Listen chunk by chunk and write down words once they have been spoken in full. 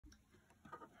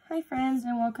Hi friends,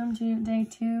 and welcome to day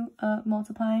 2 of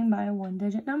multiplying by a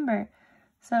one-digit number.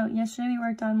 So yesterday we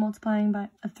worked on multiplying by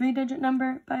a 3-digit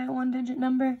number by a one-digit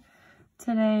number.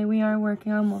 Today we are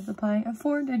working on multiplying a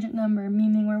 4-digit number,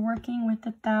 meaning we're working with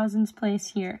the thousands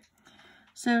place here.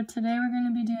 So today we're going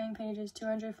to be doing pages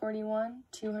 241,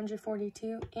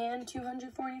 242, and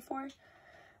 244.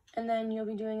 And then you'll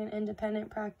be doing an independent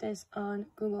practice on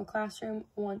Google Classroom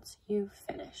once you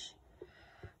finish.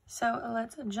 So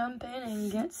let's jump in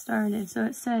and get started. So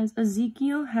it says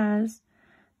Ezekiel has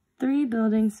 3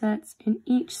 building sets and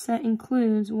each set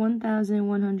includes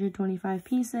 1,125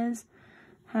 pieces.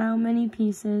 How many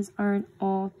pieces are in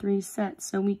all 3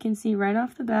 sets? So we can see right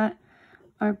off the bat,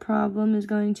 our problem is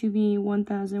going to be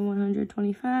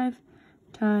 1,125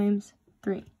 times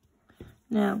 3.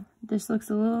 Now, this looks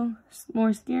a little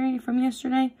more scary from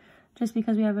yesterday, just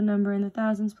because we have a number in the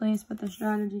thousands place, but the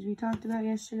strategies we talked about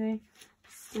yesterday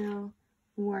still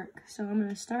work. So I'm going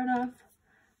to start off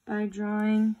by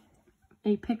drawing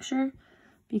a picture,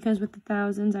 because with the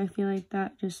thousands, I feel like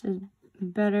that just is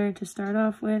better to start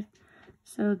off with.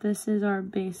 So this is our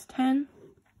base 10,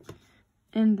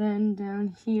 and then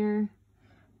down here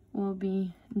will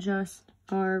be just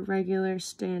our regular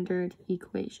standard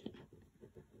equation.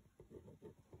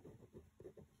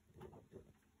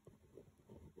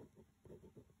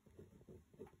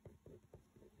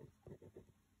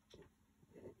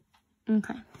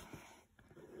 Okay,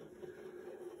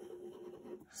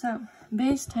 so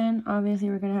base 10, obviously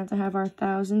we're going to have our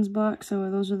thousands block,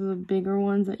 so those are the bigger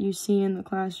ones that you see in the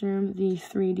classroom, the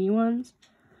 3D ones.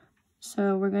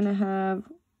 So we're going to have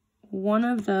one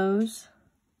of those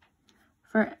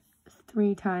for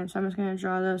 3 times, so I'm just going to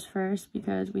draw those first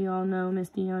because we all know Miss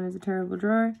Dion is a terrible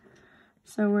drawer,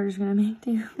 so we're just going to make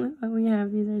do with what we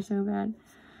have. These are so bad.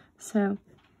 So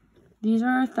these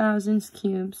are our thousands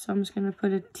cubes, so I'm just going to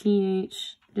put a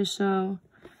TH just so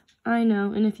I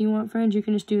know. And if you want, friends, you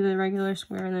can just do the regular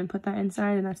square and then put that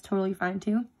inside, and that's totally fine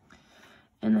too.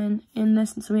 And then in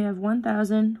this, so we have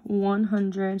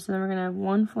 1,100, so then we're going to have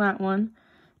one flat one.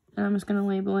 And I'm just going to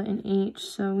label it an H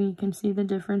so we can see the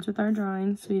difference with our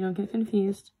drawings so you don't get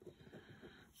confused.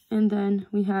 And then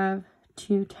we have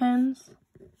 2 10s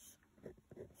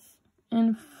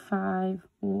and 5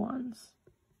 1s.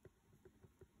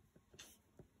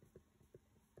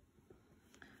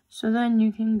 So then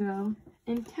you can go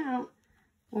and count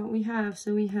what we have.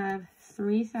 So we have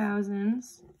 3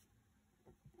 thousands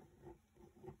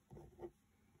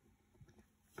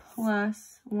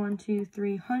plus 1, 2,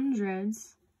 3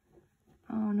 hundreds.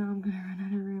 Oh no, I'm going to run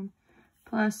out of room.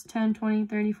 Plus 10, 20,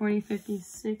 30, 40, 50,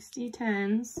 60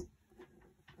 tens.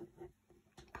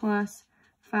 Plus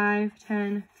 5,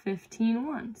 10, 15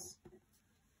 ones.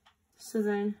 So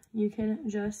then you can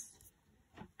just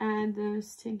add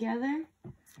those together.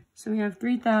 So we have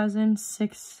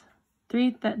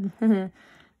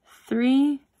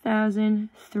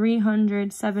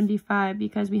 3,375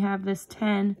 because we have this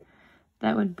 10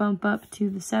 that would bump up to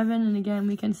the 7. And again,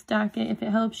 we can stack it if it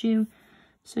helps you.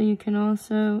 So you can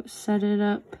also set it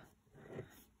up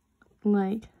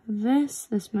like this.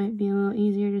 This might be a little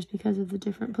easier just because of the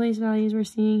different place values we're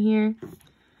seeing here.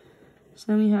 So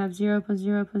then we have 0 plus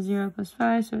 0 plus 0 plus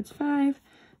 5, so it's 5.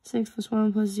 6 plus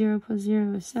 1 plus 0 plus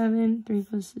 0 is 7. 3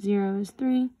 plus 0 is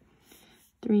 3.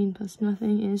 3 plus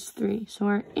nothing is 3. So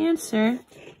our answer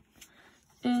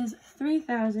is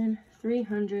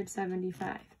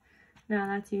 3,375. Now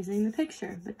that's using the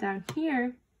picture. But down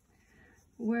here,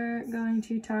 we're going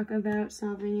to talk about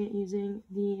solving it using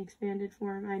the expanded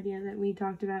form idea that we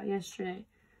talked about yesterday.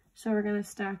 So we're going to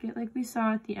stack it like we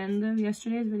saw at the end of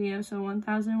yesterday's video. So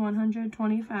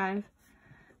 1,125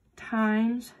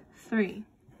 times 3.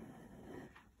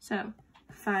 So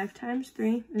 5 times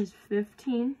 3 is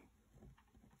 15.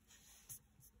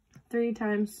 3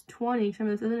 times 20,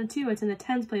 remember this isn't a 2, it's in the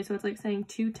tens place, so it's like saying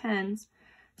 2 tens.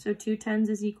 So 2 tens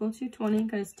is equal to 20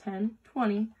 because 10,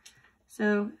 20.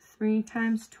 So 3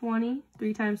 times 20,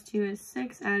 3 times 2 is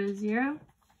 6, add a 0.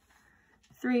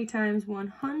 3 times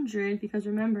 100, because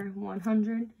remember,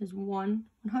 100 is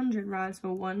 100 rods,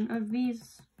 so one of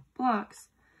these blocks.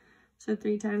 So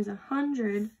 3 times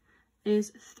 100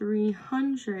 is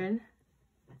 300,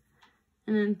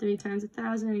 and then 3 times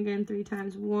 1,000, again 3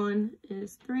 times 1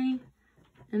 is 3,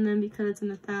 and then because it's in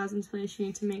the thousands place, you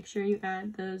need to make sure you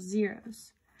add those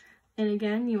zeros. And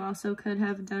again, you also could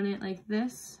have done it like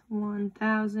this: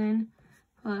 1,000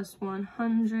 plus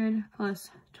 100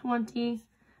 plus 20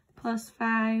 plus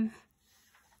 5,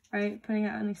 right, putting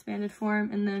out an expanded form,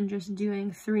 and then just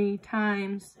doing 3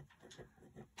 times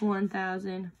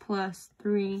 1,000 plus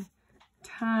 3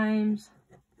 times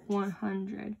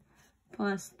 100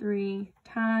 plus 3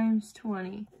 times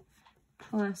 20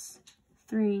 plus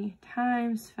 3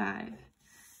 times 5.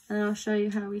 And I'll show you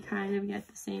how we kind of get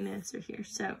the same answer here.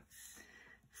 So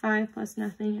 5 plus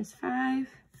nothing is 5.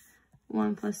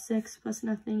 1 plus 6 plus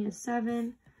nothing is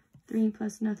 7. 3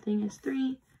 plus nothing is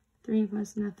 3. 3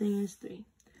 plus nothing is 3.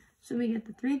 So we get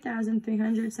the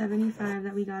 3,375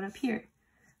 that we got up here.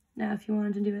 Now if you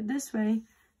wanted to do it this way,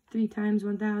 3 times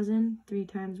 1,000, 3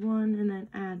 times 1, and then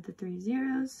add the 3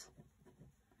 zeros,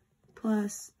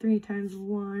 plus 3 times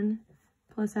 1,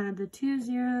 plus add the 2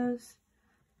 zeros,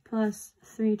 plus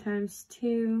 3 times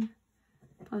 2,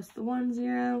 plus the 1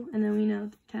 0, and then we know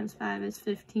 3 times 5 is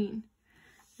 15.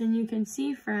 And you can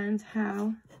see, friends,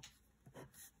 how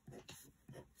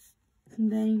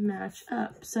they match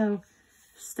up. So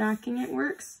stacking it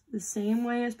works the same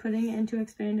way as putting it into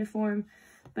expanded form.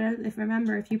 But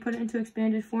remember, if you put it into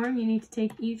expanded form, you need to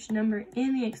take each number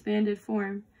in the expanded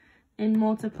form and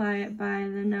multiply it by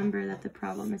the number that the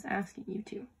problem is asking you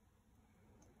to.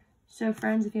 So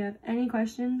friends, if you have any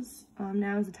questions,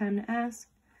 now is the time to ask.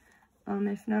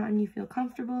 If not and you feel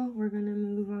comfortable, we're going to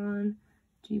move on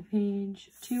to page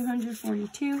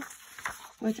 242,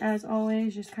 which as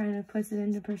always just kind of puts it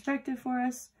into perspective for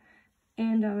us.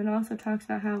 And it also talks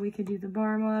about how we could do the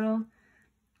bar model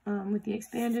with the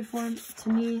expanded form. To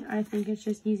me, I think it's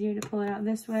just easier to pull it out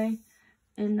this way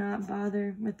and not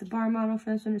bother with the bar model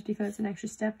for this one, just because it's an extra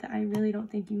step that I really don't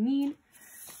think you need.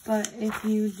 But if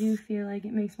you do feel like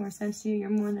it makes more sense to you, you're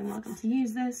more than welcome to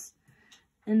use this.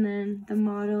 And then the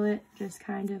model it just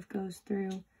kind of goes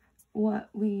through what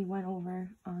we went over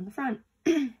on the front.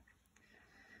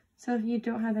 So if you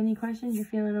don't have any questions, you're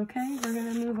feeling okay, we're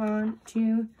going to move on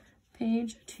to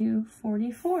page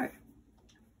 244.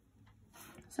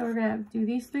 So we're going to do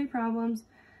these 3 problems,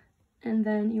 and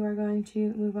then you are going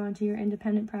to move on to your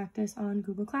independent practice on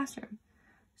Google Classroom.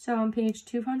 So on page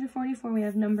 244, we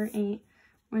have number 8,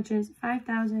 which is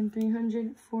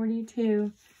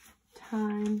 5,342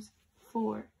 times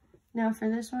 4. Now for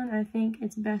this one, I think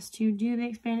it's best to do the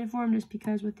expanded form, just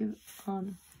because with the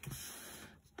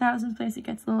thousands place, it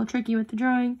gets a little tricky with the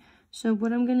drawing. So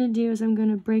what I'm going to do is I'm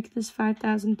going to break this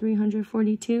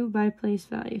 5,342 by place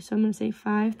value. So I'm going to say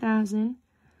 5,000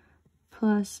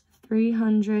 plus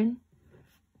 300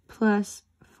 plus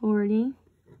 40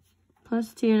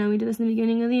 plus 2. Now we did this in the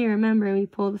beginning of the year. Remember, we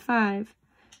pull the 5,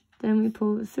 then we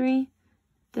pull the 3,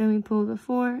 then we pull the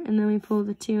 4, and then we pull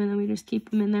the 2, and then we just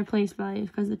keep them in their place values,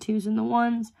 because the 2's and the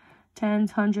 1's,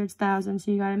 10s, hundreds, thousands.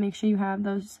 So you got to make sure you have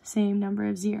those same number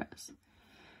of zeros.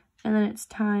 And then it's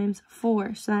times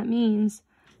 4. So that means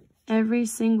every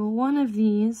single one of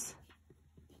these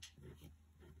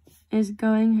is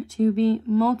going to be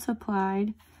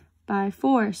multiplied by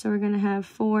 4. So we're going to have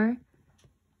 4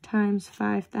 times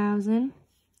 5,000,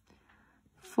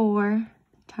 4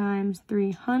 times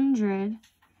 300,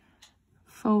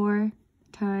 4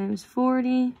 times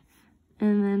 40,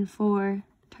 and then 4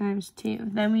 times 2.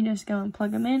 Then we just go and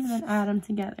plug them in and then add them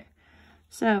together.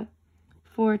 So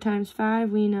 4 times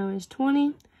 5 we know is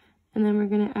 20, and then we're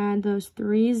going to add those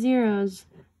 3 zeros.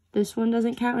 This one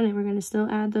doesn't count in it. We're going to still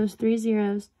add those 3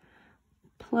 zeros,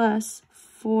 plus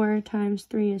 4 times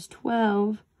 3 is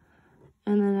 12,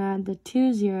 and then add the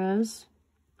 2 zeros,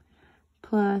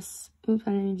 plus, oops,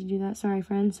 I didn't need to do that, sorry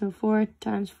friends. So 4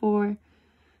 times 4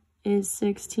 is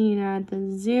 16, add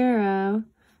the 0,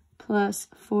 plus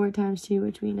 4 times 2,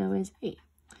 which we know is 8.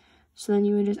 So then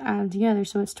you would just add them together.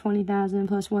 So it's 20,000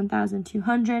 plus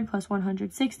 1,200 plus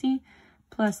 160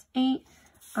 plus 8.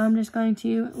 I'm just going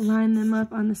to line them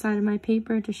up on the side of my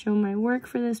paper to show my work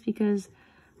for this, because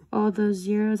all those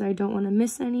zeros, I don't want to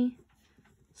miss any.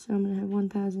 So I'm going to have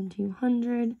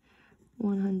 1,200,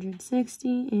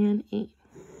 160, and 8.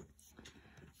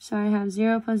 So I have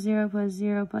 0 plus 0 plus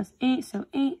 0 plus 8, so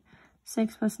 8.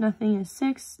 6 plus nothing is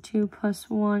 6. 2 plus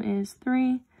 1 is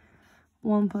 3.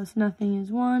 1 plus nothing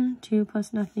is 1. 2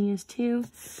 plus nothing is 2.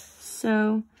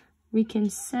 So we can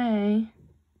say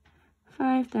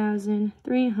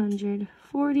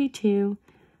 5,342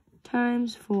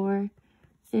 times 4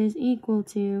 is equal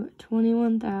to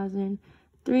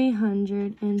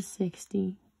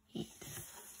 21,368.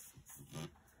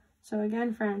 So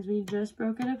again, friends, we just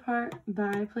broke it apart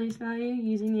by place value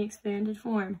using the expanded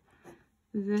form.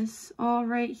 This all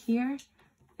right here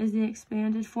is the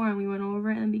expanded form. We went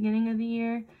over it in the beginning of the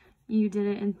year. You did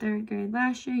it in 3rd grade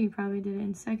last year. You probably did it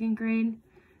in 2nd grade.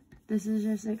 This is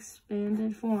just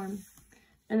expanded form.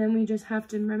 And then we just have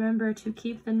to remember to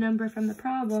keep the number from the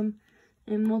problem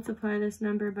and multiply this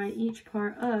number by each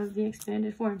part of the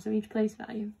expanded form, so each place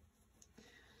value.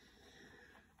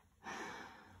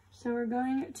 So we're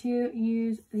going to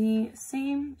use the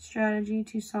same strategy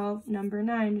to solve number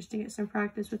 9, just to get some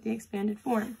practice with the expanded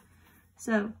form.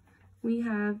 So we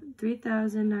have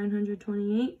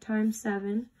 3,928 times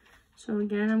 7. So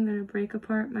again, I'm going to break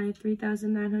apart my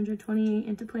 3,928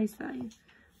 into place value.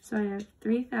 So I have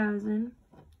 3,000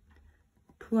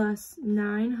 plus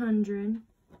 900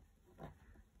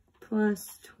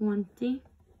 plus 20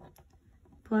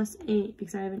 plus 8,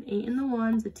 because I have an 8 in the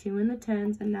ones, a 2 in the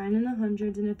tens, a 9 in the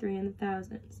hundreds, and a 3 in the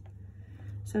thousands.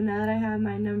 So now that I have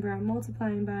my number I'm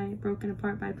multiplying by broken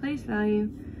apart by place value,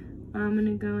 I'm going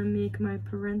to go and make my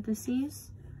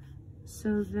parentheses.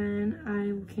 So then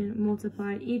I can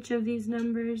multiply each of these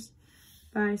numbers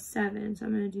by 7. So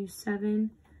I'm going to do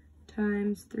 7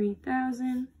 times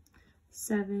 3,000,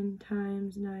 7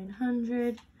 times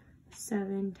 900,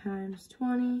 7 times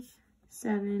 20,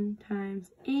 7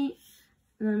 times 8,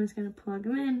 and then I'm just going to plug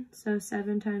them in. So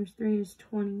 7 times 3 is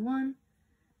 21.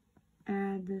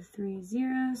 Add the 3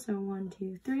 zeros, so 1,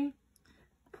 2, 3,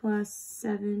 plus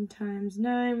 7 times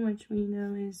 9, which we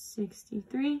know is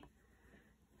 63,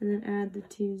 and then add the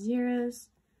 2 zeros,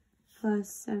 plus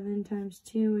 7 times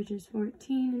 2, which is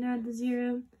 14, and add the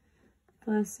 0,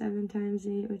 plus 7 times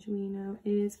 8, which we know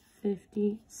is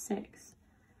 56.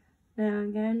 Now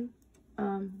again,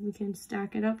 we can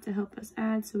stack it up to help us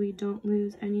add so we don't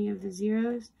lose any of the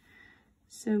zeros.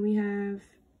 So we have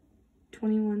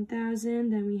 21,000,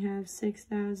 then we have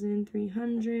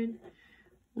 6,300,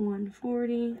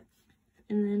 140,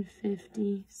 and then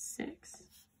 56.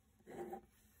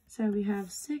 So we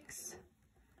have 6,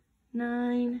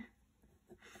 9,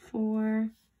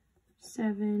 4,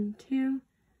 7, 2.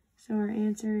 So our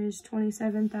answer is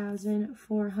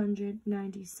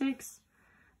 27,496.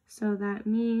 So that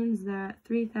means that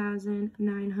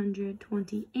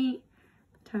 3,928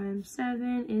 times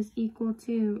 7 is equal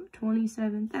to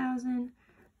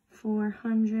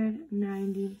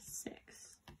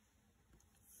 27,496.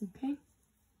 Okay?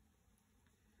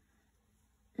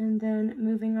 And then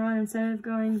moving on, instead of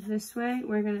going this way,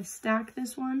 we're going to stack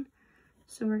this one.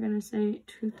 So we're going to say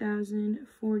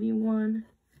 2,041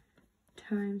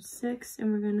 times 6,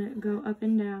 and we're going to go up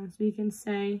and down. So we can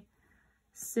say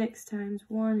 6 times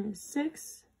 1 is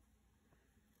 6.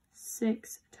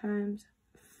 6 times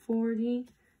 40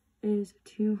 is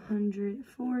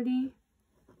 240.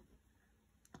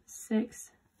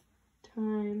 6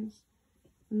 times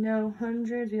no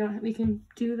hundreds. We can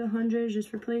do the hundreds just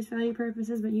for place value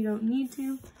purposes, but you don't need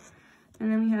to. And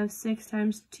then we have 6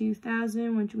 times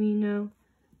 2,000, which we know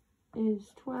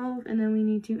is 12. And then we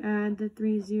need to add the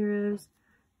 3 zeros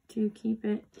to keep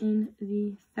it in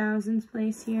the thousands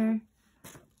place here.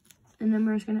 And then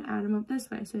we're just going to add them up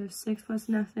this way. So we have 6 plus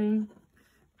nothing,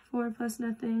 4 plus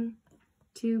nothing,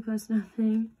 2 plus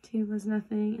nothing, 2 plus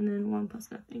nothing, and then 1 plus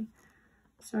nothing.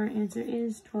 So our answer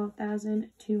is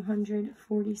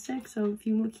 12,246. So if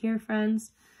you look here,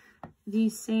 friends,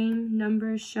 these same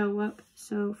numbers show up.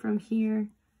 So from here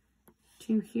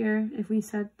to here, if we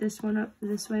set this one up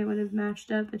this way, it would have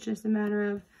matched up. It's just a matter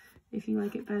of if you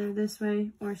like it better this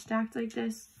way or stacked like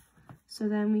this. So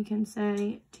then we can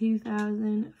say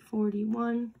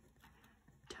 2,041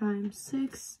 times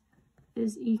 6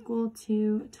 is equal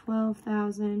to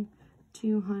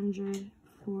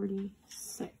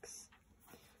 12,246.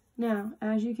 Now,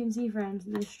 as you can see, friends,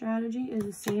 this strategy is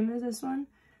the same as this one,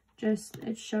 just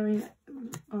it's showing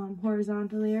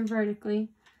horizontally or vertically.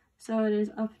 So it is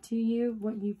up to you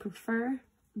what you prefer.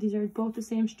 These are both the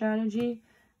same strategy,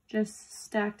 just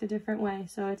stacked a different way.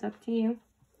 So it's up to you.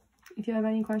 If you have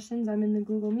any questions, I'm in the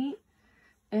Google Meet.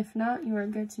 If not, you are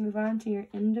good to move on to your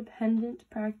independent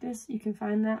practice. You can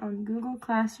find that on Google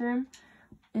Classroom.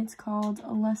 It's called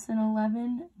Lesson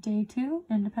 11, Day 2,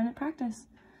 Independent Practice.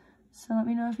 So let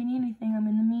me know if you need anything. I'm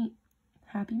in the Meet.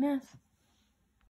 Happy math!